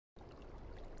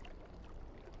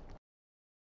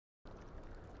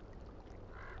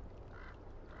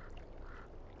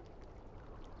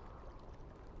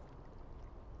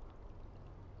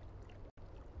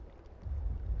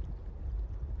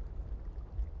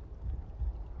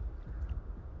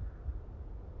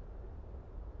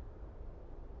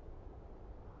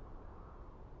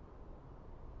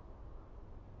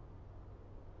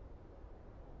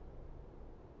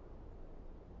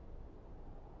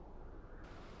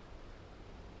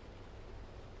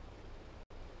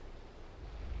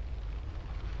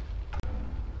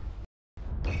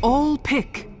Double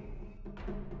pick.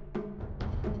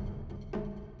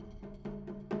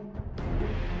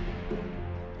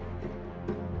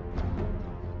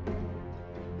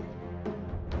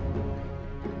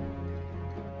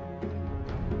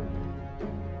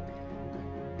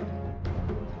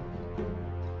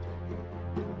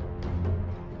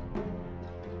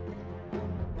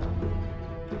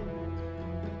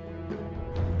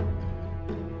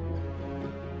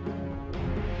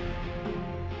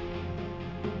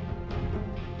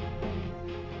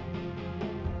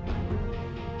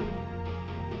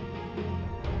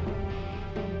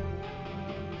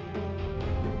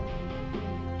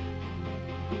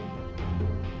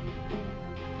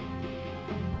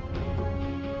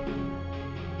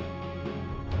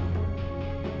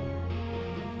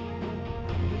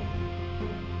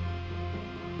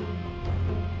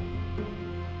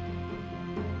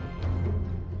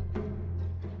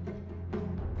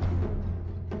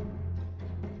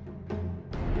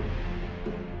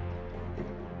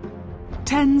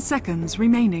 Ten seconds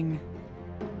remaining.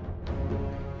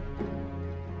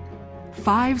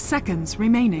 5 seconds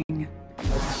remaining.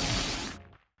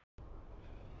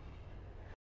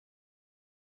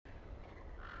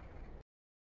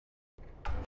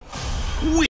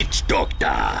 Witch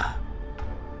Doctor!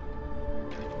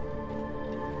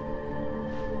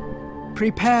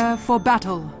 Prepare for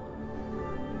battle.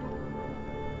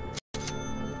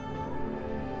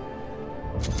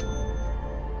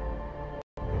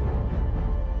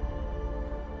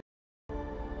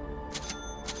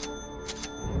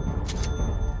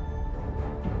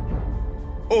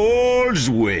 All's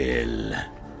well.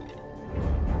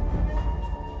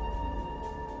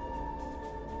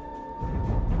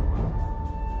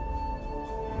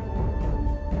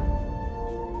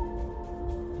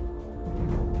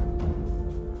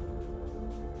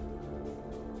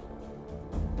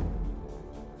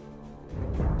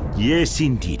 Yes,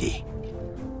 indeedy.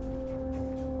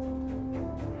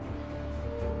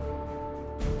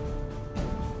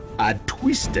 A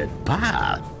twisted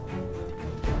path.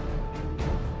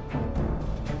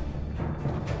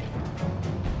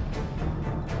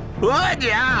 Oh,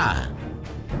 yeah!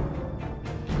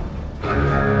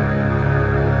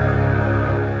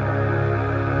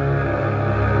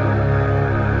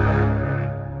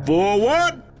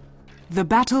 Forward! The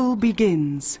battle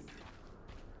begins.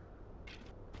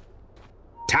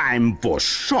 Time for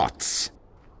shots.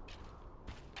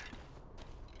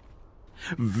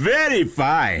 Very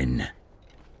fine.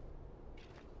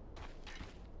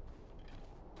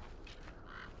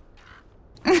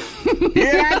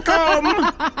 Here I come!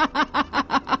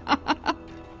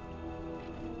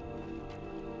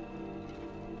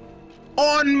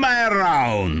 On my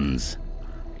rounds.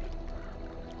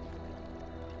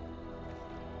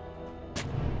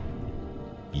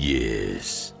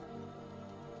 Yes.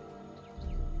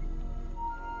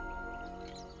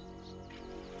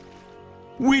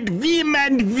 With vim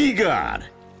and vigor.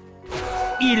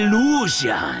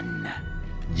 Illusion.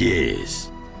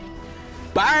 Yes.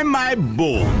 By my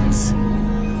bones.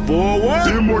 Forward.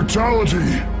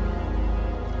 Immortality.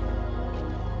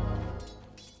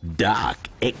 Dark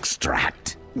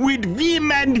extract. With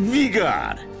vim and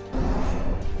vigor.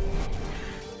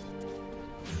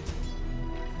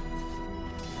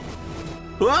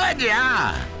 Oh,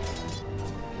 yeah.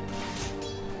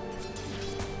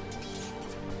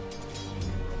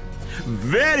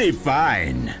 Very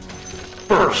fine.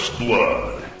 First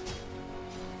blood.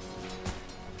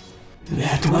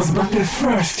 That was but the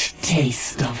first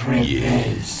taste of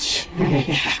revenge.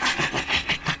 Yes.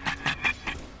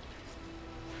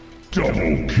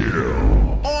 Double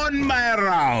kill. On my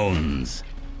rounds.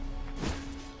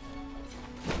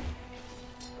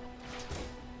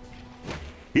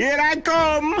 Here I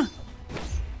come.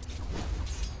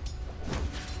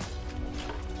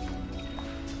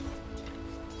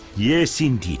 Yes,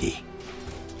 indeedy.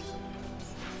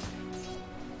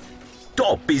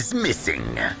 Top is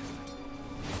missing.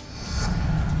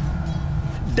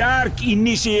 Dark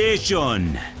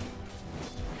initiation.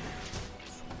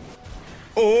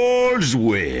 All's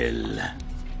well.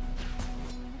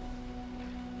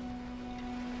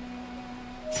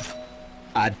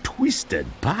 A twisted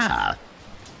path.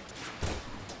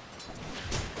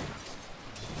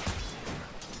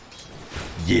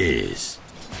 Yes.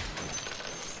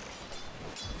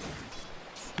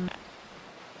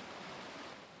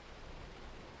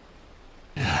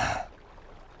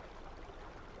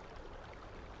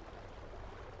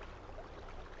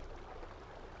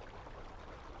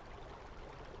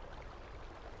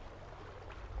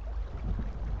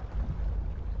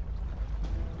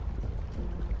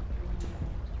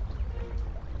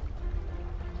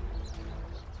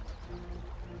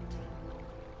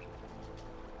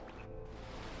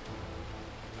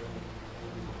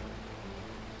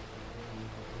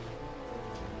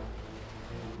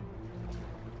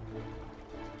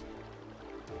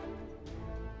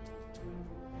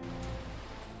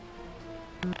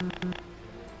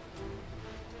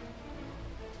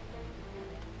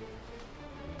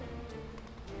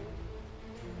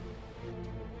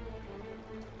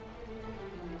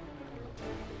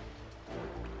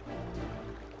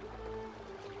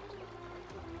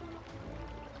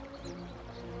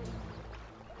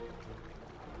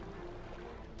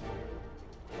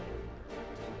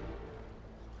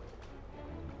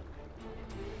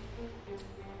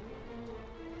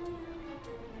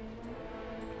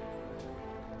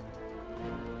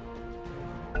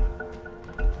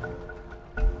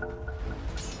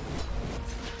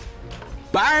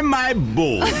 By my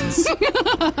bones!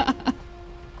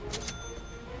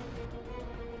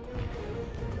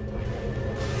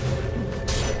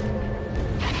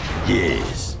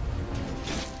 Yes.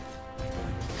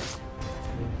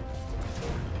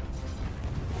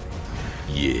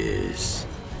 Yes.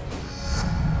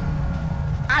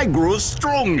 I grow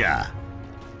stronger.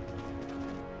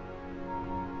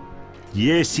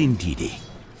 Yes, indeedy.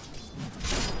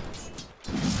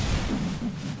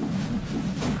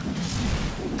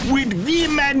 With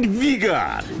vim and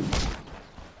vigor.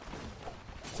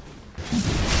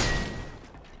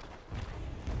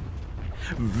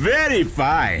 Very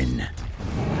fine.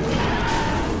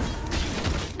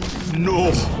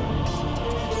 No.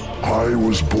 I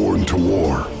was born to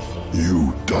war.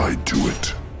 You died to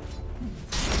it.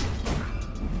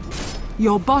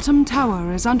 Your bottom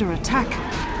tower is under attack.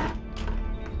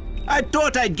 I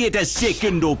thought I'd get a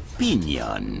second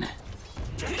opinion.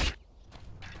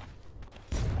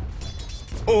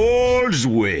 All's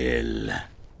well.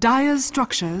 Dire's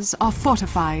structures are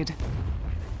fortified.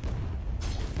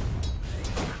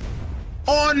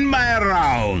 On my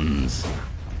rounds.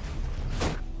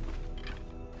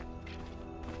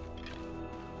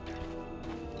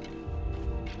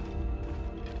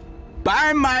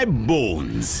 By my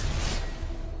bones.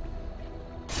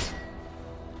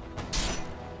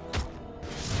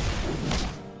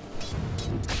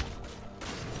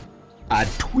 A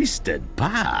twisted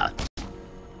path.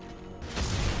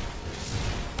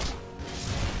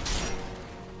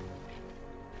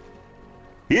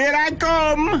 Here I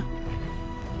come!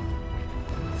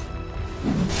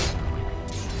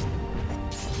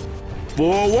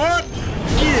 Forward!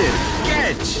 Give!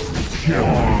 Catch!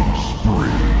 Killing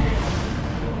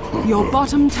spree. Your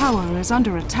bottom tower is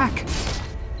under attack.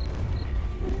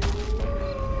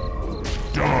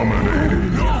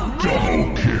 Dominating.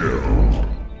 Double kill.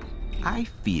 I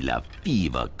feel a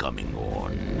fever coming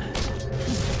on.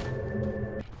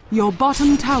 Your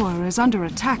bottom tower is under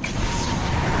attack.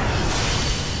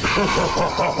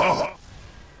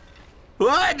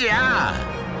 What? Yeah!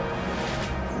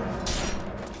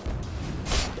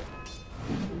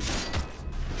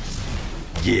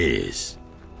 Yes.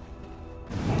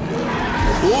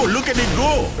 Oh, look at it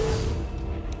go!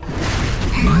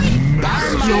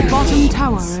 Your bottom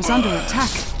tower is under attack.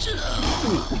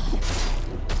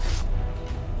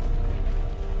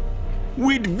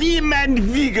 With vim and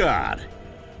vigor!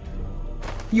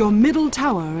 Your middle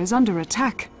tower is under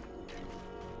attack.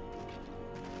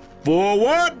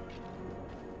 Forward!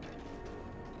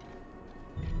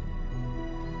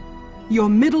 Your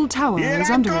middle tower Here is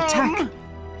I under come. attack.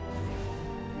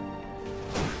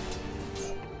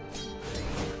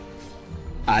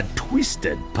 A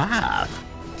twisted path.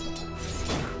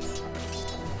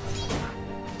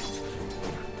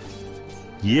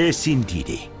 Yes,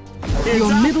 indeedy.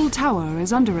 Your middle tower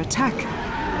is under attack.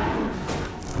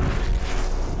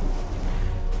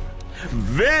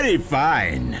 Very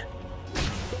fine.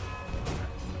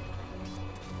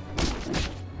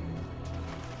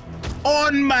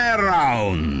 On my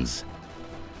rounds.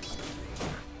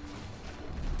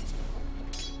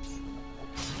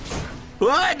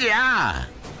 What? Yeah.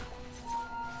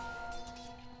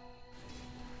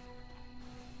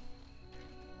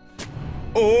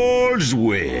 All's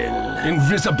well.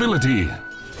 Invisibility.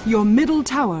 Your middle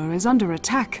tower is under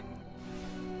attack.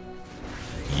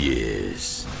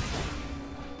 Yes.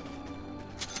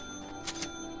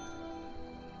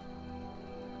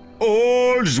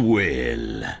 All's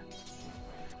well.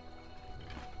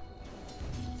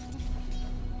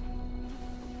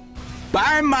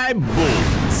 By my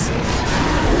bones.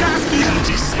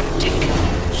 Antiseptic.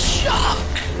 Shock.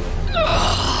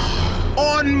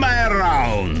 On my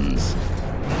rounds.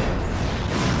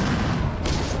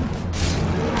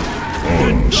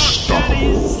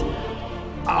 Unstoppable.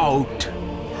 Out.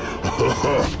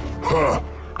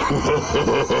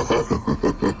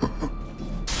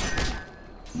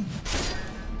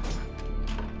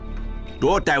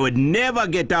 Thought I would never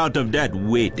get out of that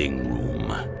waiting room.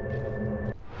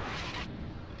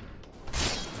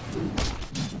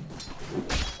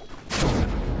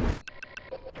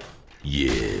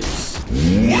 Yes.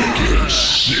 Wicked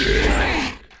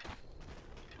sick.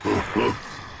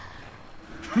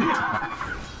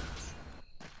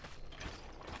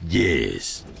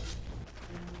 Yes.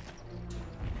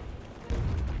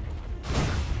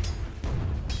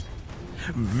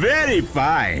 Very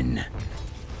fine.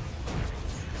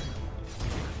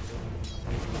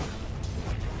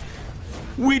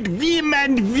 With vim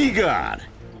and vigor.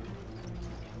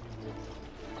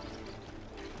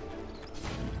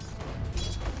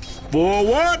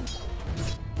 Forward.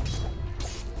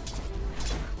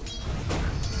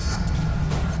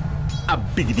 A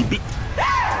biggity big.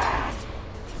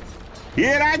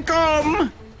 Here I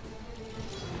come.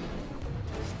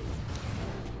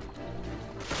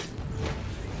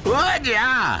 Oh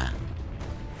yeah.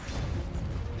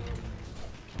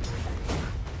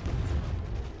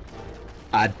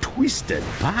 A twisted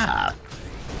path.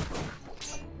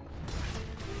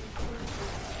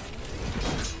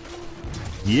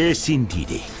 Yes,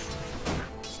 indeed.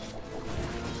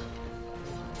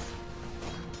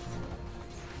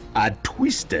 A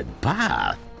twisted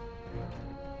path.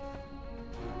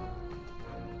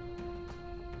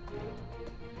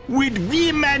 With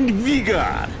vim and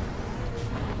vigor.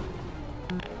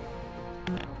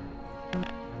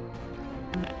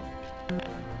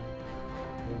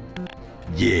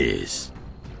 Yes.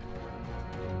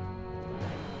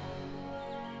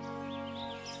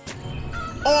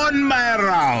 On my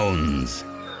rounds.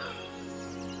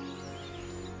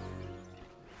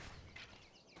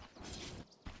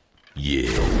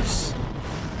 Yes.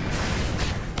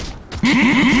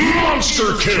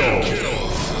 Monster kill.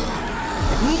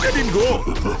 Look at it go.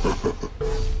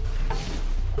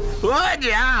 Oh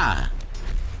yeah.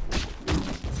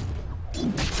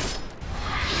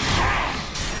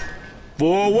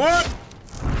 Forward.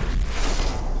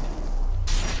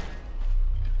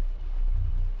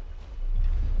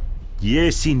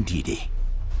 Yes, indeed.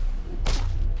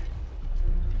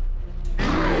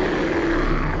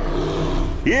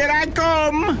 Here I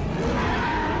come.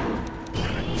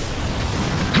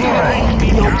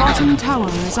 Your bottom tower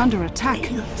is under attack.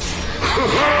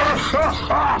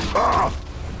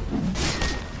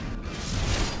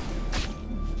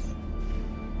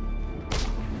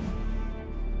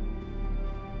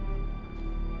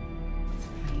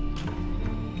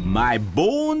 My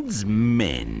bones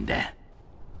mend.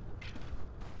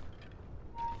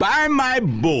 By my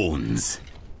bones.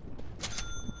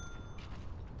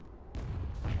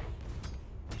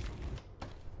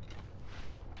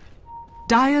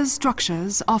 Dire's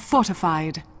structures are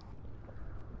fortified.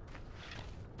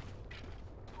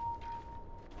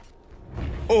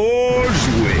 All's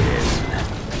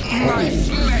well. My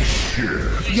flesh.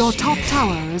 Your top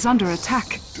tower is under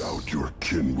attack. Doubt your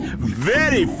kin will be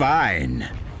Very fine.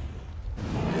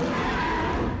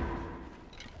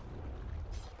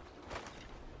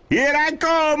 Here I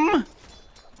come.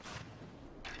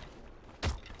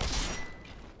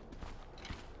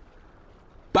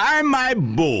 By my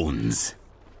bones.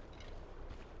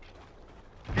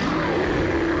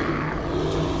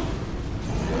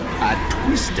 A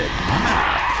twisted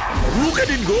path. Look at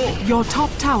it go. Your top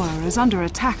tower is under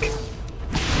attack.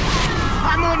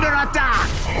 I'm under attack.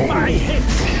 My head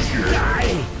is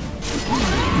die.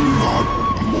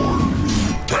 not mourn me.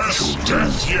 Best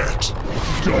death yet.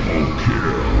 Double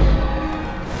kill.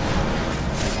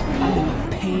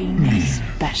 Pain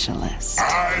specialist.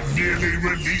 I've nearly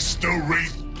released the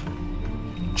wraith.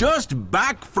 Just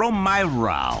back from my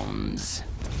rounds.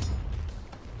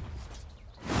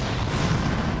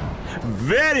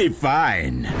 Very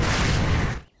fine.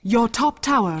 Your top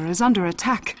tower is under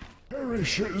attack.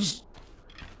 Perishes.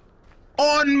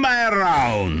 On my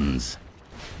rounds.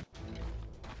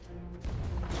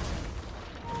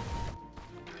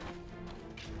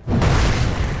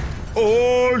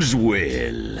 All's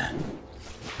well.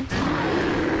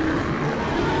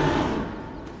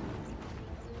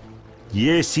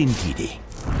 Yes, indeed.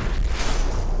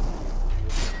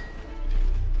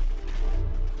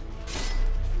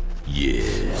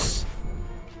 Yes.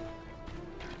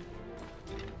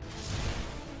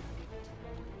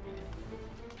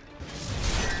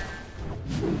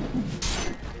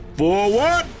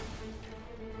 Forward.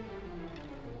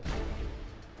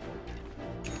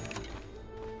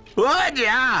 Oh,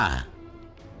 yeah.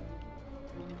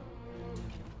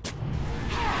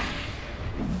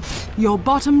 Your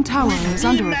bottom tower is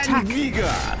under Vim and attack.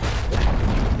 vigor.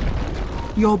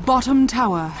 Your bottom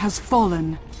tower has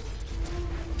fallen.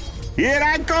 Here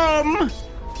I come.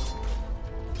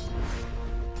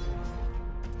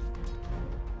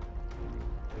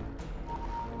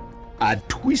 A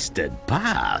twisted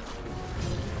path.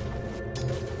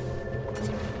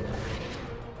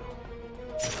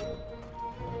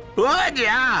 Oh,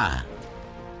 yeah.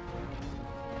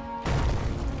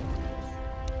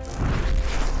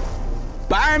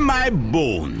 By my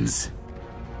bones.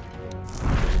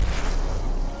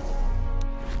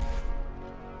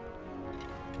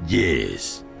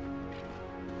 Yes.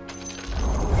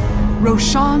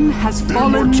 Roshan has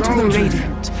fallen to the Immortality.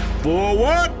 Radiant. For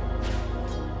what?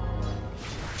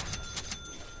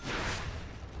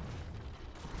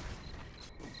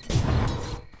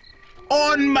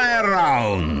 On my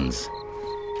rounds.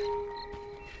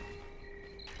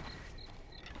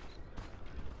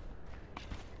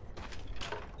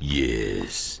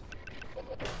 Yes.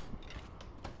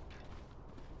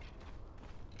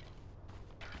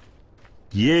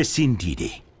 Yes,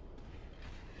 indeedy.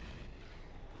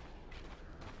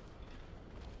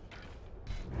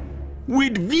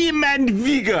 With vim and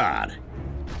vigor.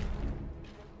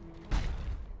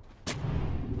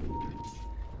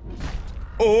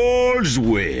 All's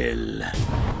well.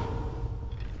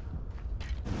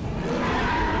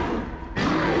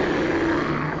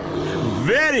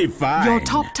 Very fine. Your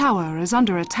top tower is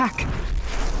under attack.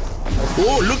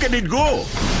 Oh, look at it go!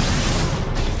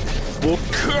 Oh,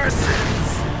 curses!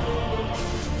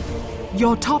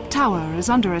 Your top tower is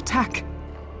under attack.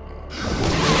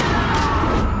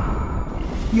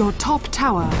 Your top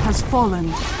tower has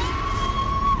fallen.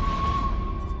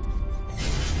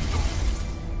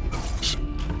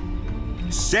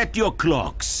 Set your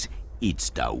clocks. It's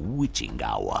the witching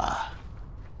hour.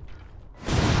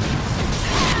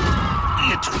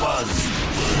 It was.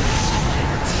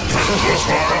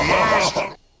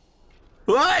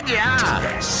 Oh,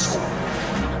 yeah!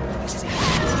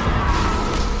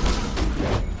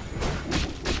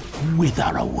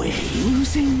 Wither away.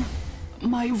 Losing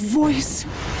my voice.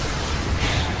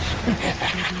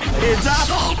 It's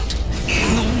up!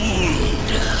 In the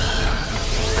wound.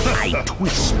 I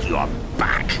twist your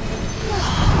back.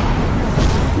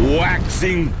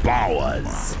 Waxing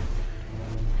powers.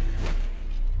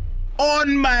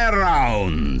 On my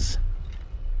rounds.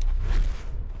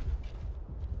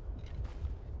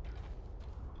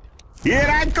 Here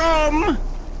I come.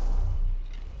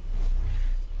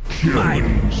 My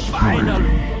final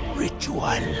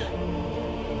ritual.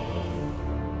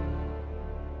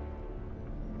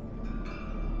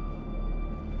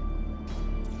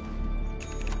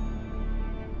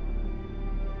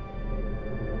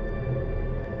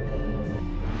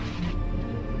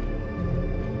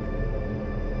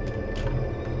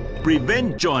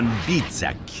 Prevention beats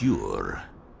a cure.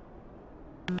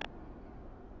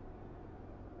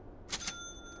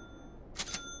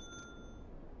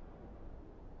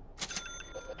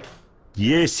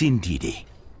 Yes, indeedy.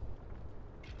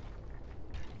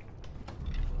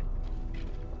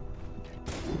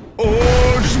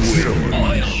 All's well.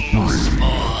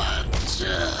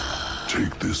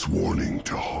 Take this warning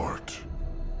to heart.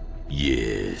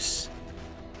 Yes.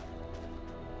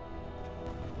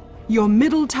 Your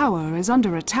middle tower is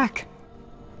under attack.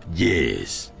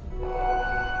 Yes.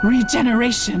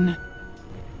 Regeneration.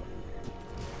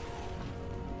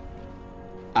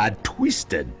 A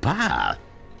twisted path.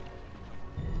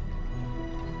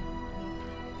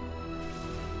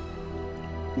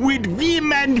 With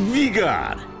vim and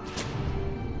vigor.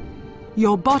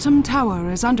 Your bottom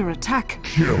tower is under attack.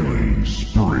 Killing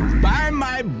spree. By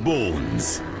my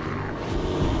bones.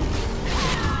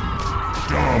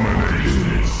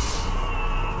 Dominating.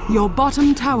 Your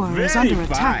bottom tower is Very under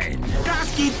attack. fine.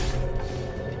 Gasket.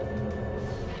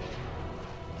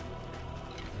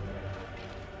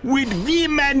 With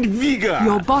vim and vigor.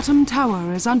 Your bottom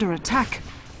tower is under attack.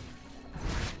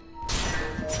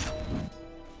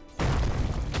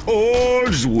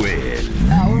 All's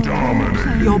well.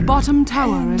 Dominating. Your bottom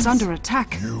tower is under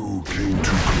attack. You came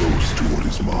too close to what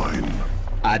is mine.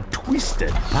 A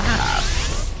twisted path.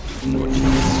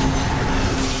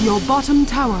 Your bottom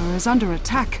tower is under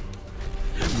attack.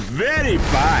 Very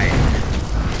fine.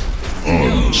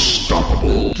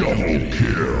 Unstoppable double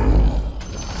kill.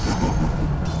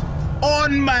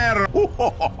 On my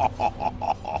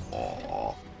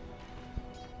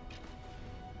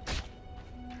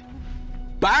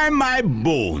By my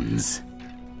bones.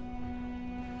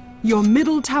 Your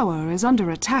middle tower is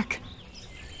under attack.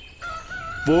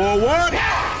 Forward.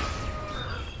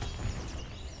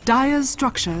 Dire's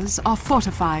structures are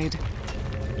fortified.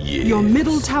 Yes. Your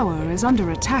middle tower is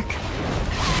under attack.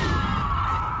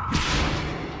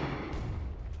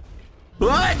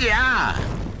 Oh, yeah.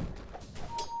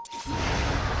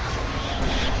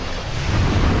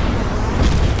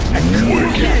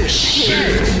 Wicked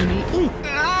sin.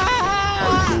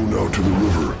 I go now to the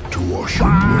river to wash your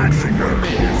blood from my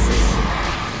clothes.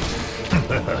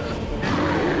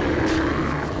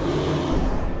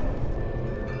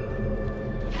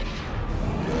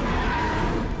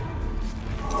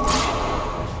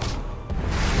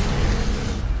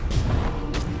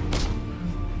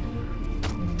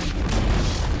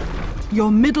 Your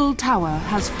middle tower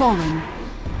has fallen.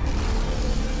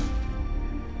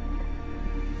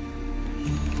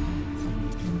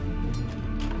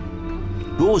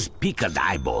 Those pickled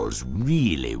eyeballs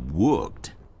really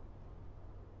worked.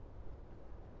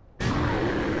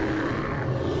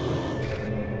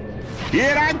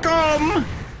 Here I come!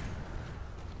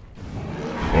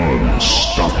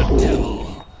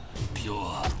 Unstoppable.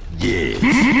 Yes.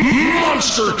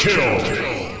 Monster kill!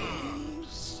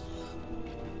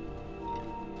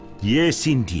 Yes,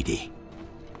 indeedy.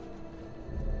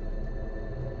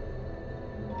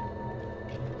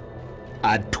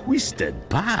 A twisted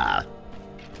path.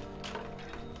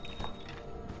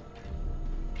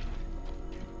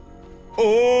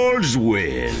 All's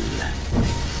well.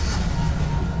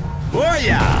 Oh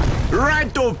yeah,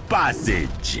 rite of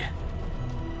passage.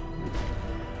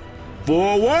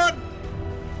 Forward.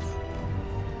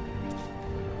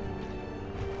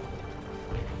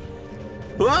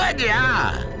 Oh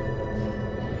yeah.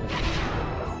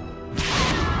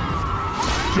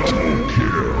 Double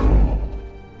kill.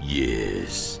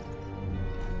 Yes.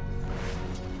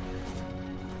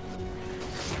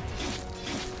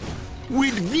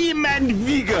 With vim and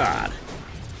vigor.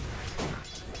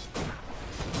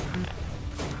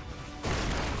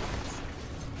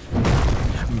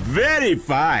 Very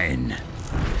fine.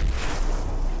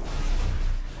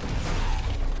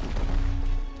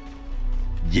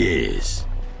 Yes.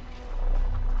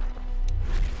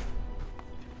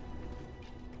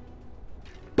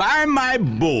 By my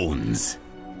bones.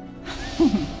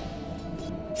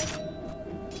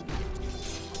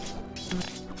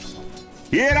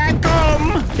 Here I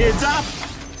come! Heads up!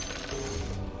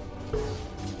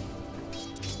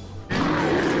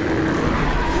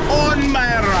 On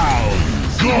my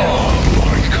rounds!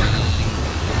 Godlike.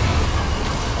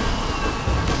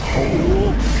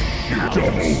 Oh,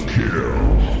 double kill.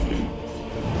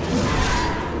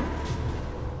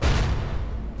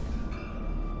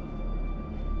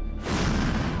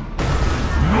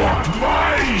 Not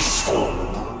my soul.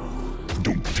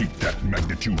 Don't take that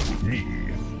magnitude with me.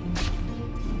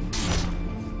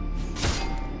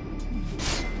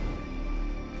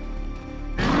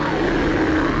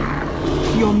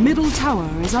 Your middle tower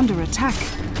is under attack.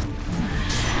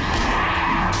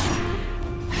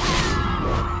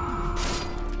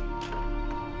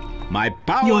 My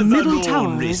powers Your middle alone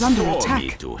tower is under restore attack. me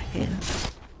to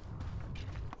health.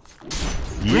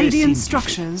 Radiant indeed.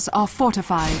 structures are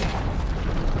fortified.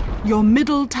 Your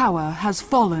middle tower has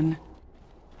fallen.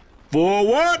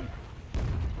 Forward!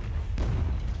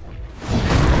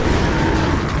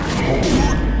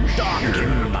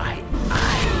 Darken my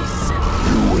eyes.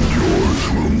 You and yours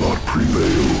will not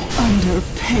prevail. Under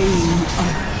pain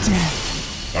of death.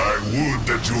 I would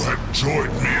that you had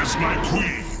joined me as my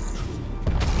queen.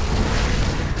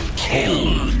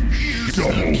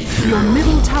 Double kill. Your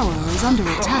middle tower is under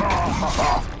attack.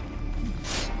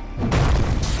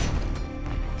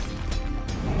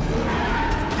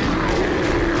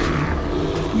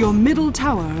 Your middle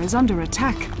tower is under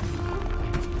attack.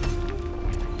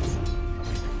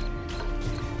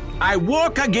 I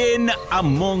walk again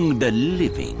among the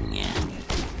living.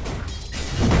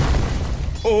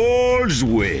 All's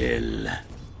well.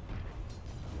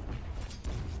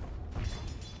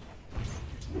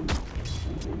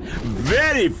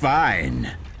 Very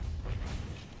fine.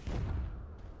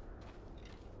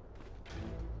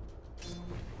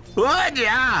 Oh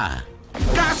yeah!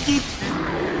 Gasket!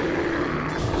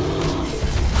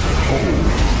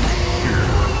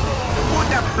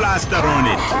 Put a plaster on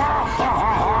it.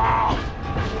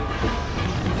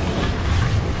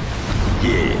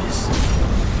 Yes.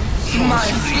 My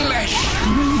flesh!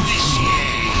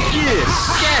 Yes,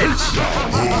 catch!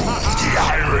 The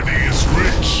irony is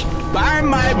rich. By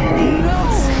my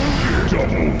bones!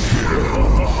 Double kill.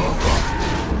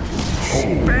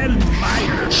 Spell my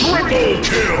Triple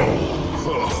kill!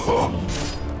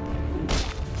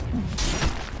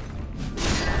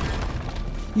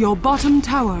 Your bottom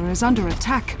tower is under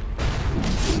attack.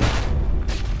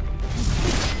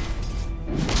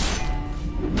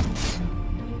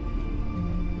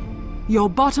 Your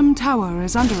bottom tower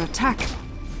is under attack.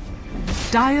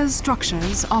 Dire's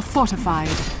structures are fortified.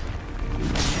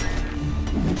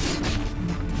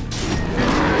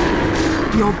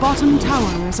 Your bottom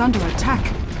tower is under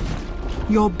attack.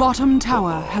 Your bottom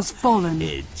tower has fallen.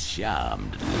 A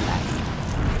charmed life.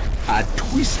 A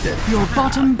twisted. Your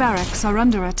bottom barracks are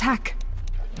under attack.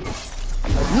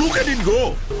 Look at it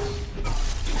go!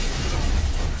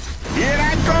 Here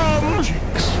I come!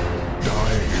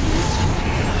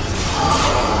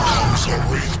 Comes a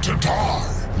wraith to die.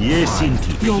 Yes,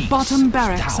 indeed. Your bottom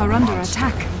barracks are under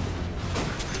attack.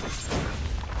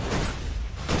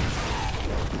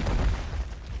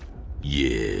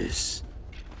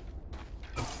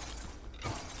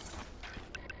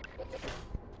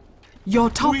 Your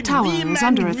top With tower vim is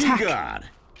under and attack. vigor.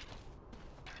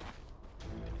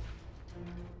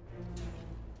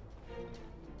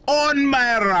 On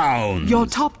my round. Your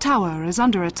top tower is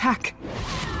under attack.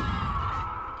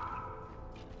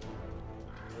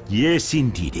 Yes,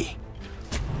 indeedy.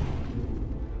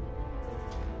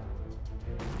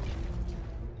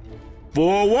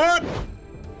 Forward.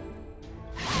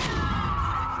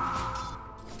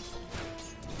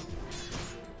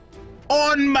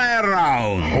 On my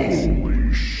round.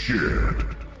 Holy shit.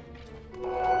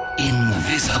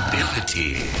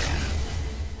 Invisibility.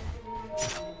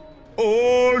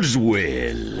 All's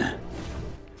well.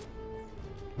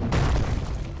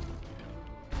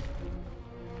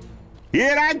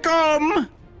 Here I come.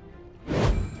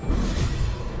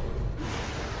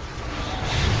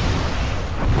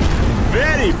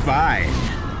 Very fine.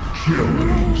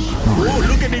 Killing spree. Oh,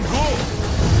 look at it go.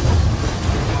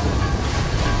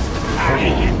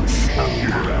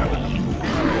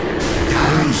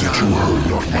 Is it you heard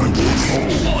not my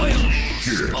voice? Holy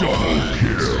shit. Double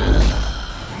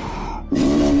kill.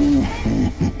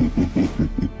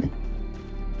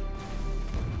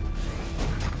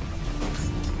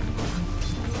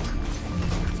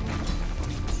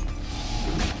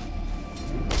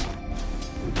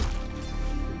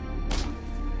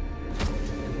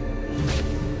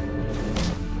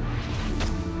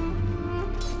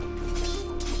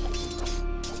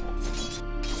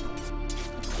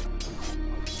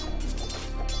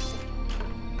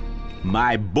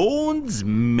 My bones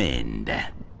mend.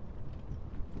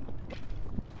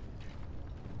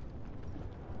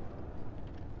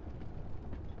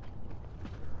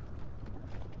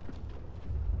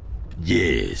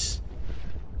 Yes.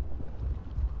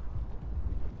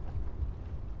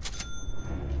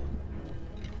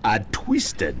 A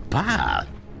twisted path.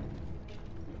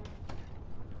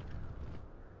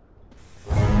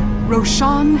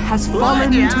 Roshan has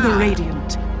fallen to the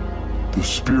Radiant. The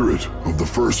spirit of the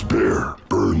first bear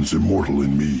burns immortal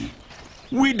in me.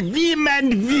 With vim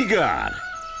and vigor.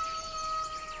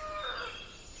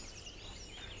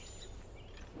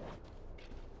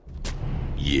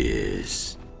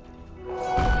 Yes.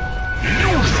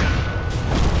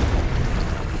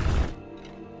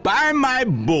 By my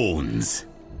bones.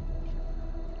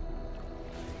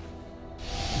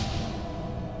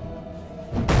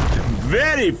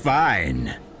 Very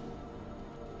fine.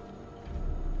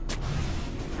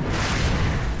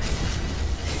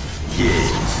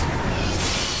 Yes.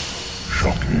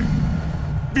 Shocking.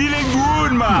 Feeling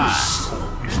good, ma.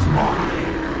 Is mine.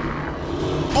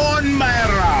 On my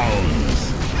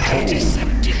rounds.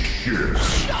 Antiseptic.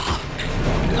 Yes.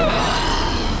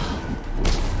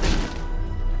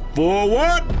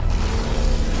 Forward.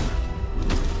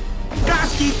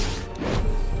 Gasket.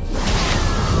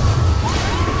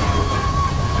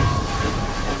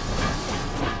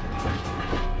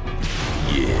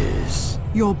 Yes.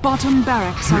 Your bottom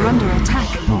barracks are under attack.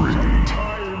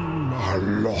 Time are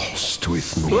lost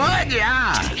with me. What?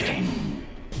 Yeah.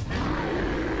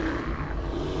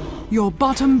 Your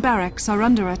bottom barracks are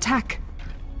under attack.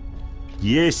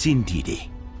 Yes, indeedy.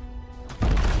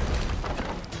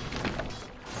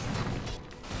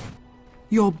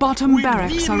 Your bottom With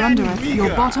barracks vim are under and attack. Your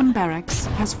vigor. bottom barracks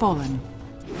has fallen.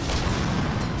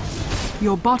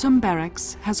 Your bottom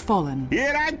barracks has fallen.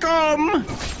 Here I come.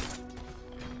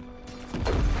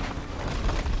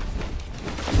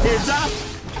 Heads up.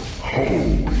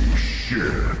 Holy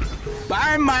shit.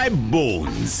 By my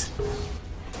bones.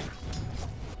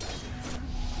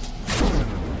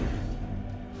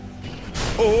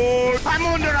 Oh, I'm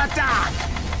under attack.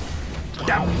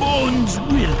 The bones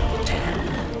will tell.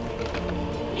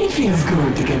 It feels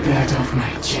good to get that off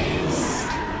my chest.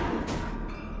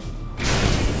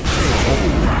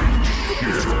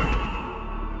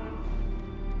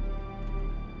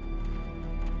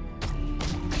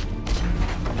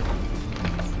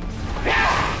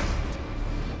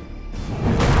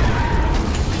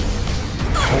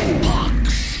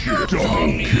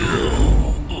 Double kill.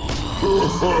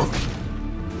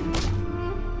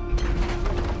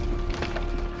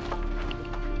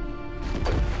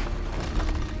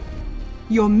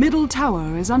 Your middle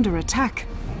tower is under attack.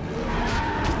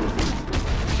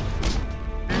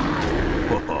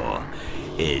 Oh,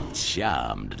 a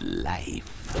charmed life.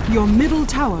 Your middle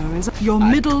tower is. Your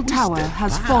middle twisted tower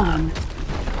has path. fallen.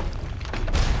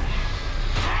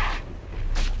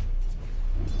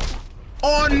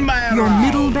 On my Your round.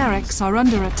 middle barracks are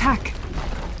under attack.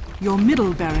 Your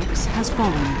middle barracks has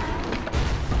fallen.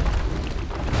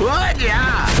 What?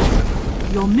 Yeah.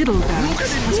 Your middle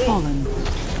barracks has fallen.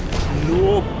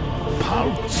 No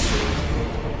pulse.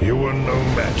 You were no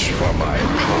match for my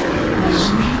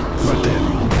powers. But then,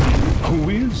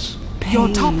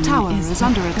 tower is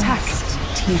under attack.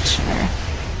 Teacher.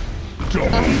 Double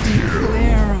kill.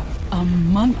 Declare a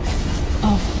month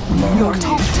of Your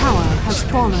top tower has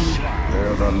fallen.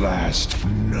 They're the last.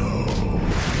 No.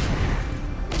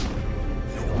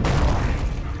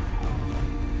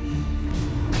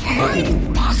 My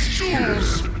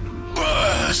pustules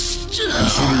burst.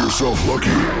 Consider yourself lucky.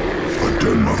 A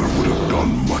dead mother would have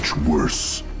done much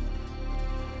worse.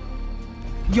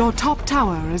 Your top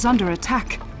tower is under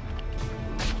attack.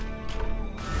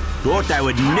 Thought I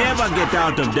would never get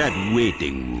out of that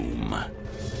waiting room.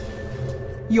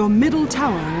 Your middle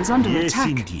tower is under Yes, attack.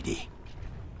 indeedy.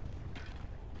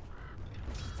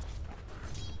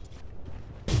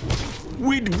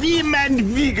 With vim and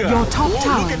vigor. Your top Oh, look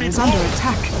tower at it is under all.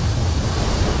 attack.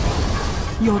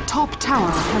 Your top tower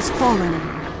has fallen.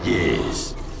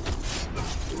 Yes.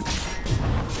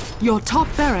 Your top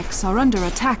barracks are under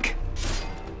attack.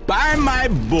 By my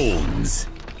bones.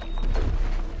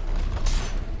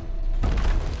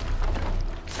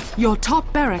 Your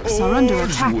top barracks are under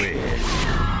All's attack. well.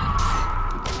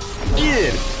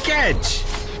 Here, catch.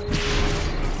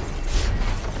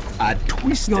 A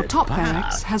twisted Your top path.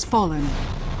 barracks has fallen.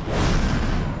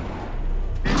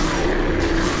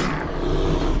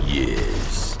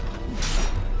 Yes.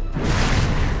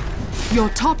 Your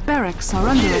top barracks are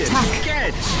under Here, attack.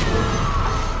 catch.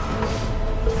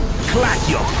 Clack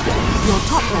your bomb. Your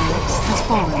top barracks has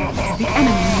fallen. The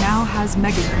enemy now has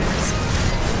megagrams.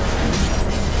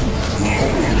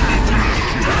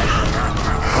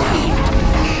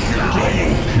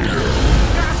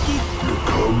 Your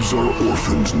cubs are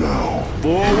orphans now.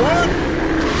 Forward.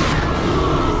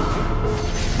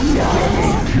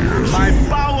 My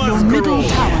powers Your middle grow.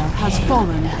 tower has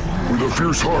fallen. With a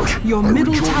fierce heart, Your I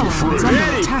middle would join tower the fray. is under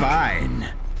Very attack. fine.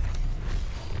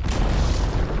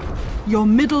 Your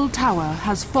middle tower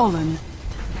has fallen.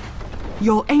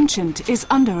 Your ancient is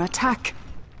under attack.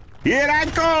 Here I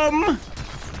come.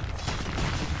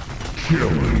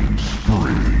 Killing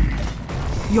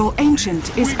spree. Your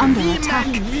ancient is under Vim attack.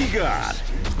 and vigor.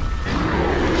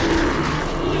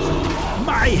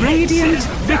 My Radiant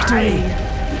headset victory. died.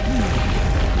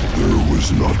 There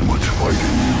was not much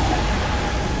fighting.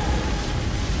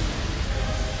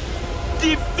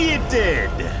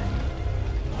 Defeated.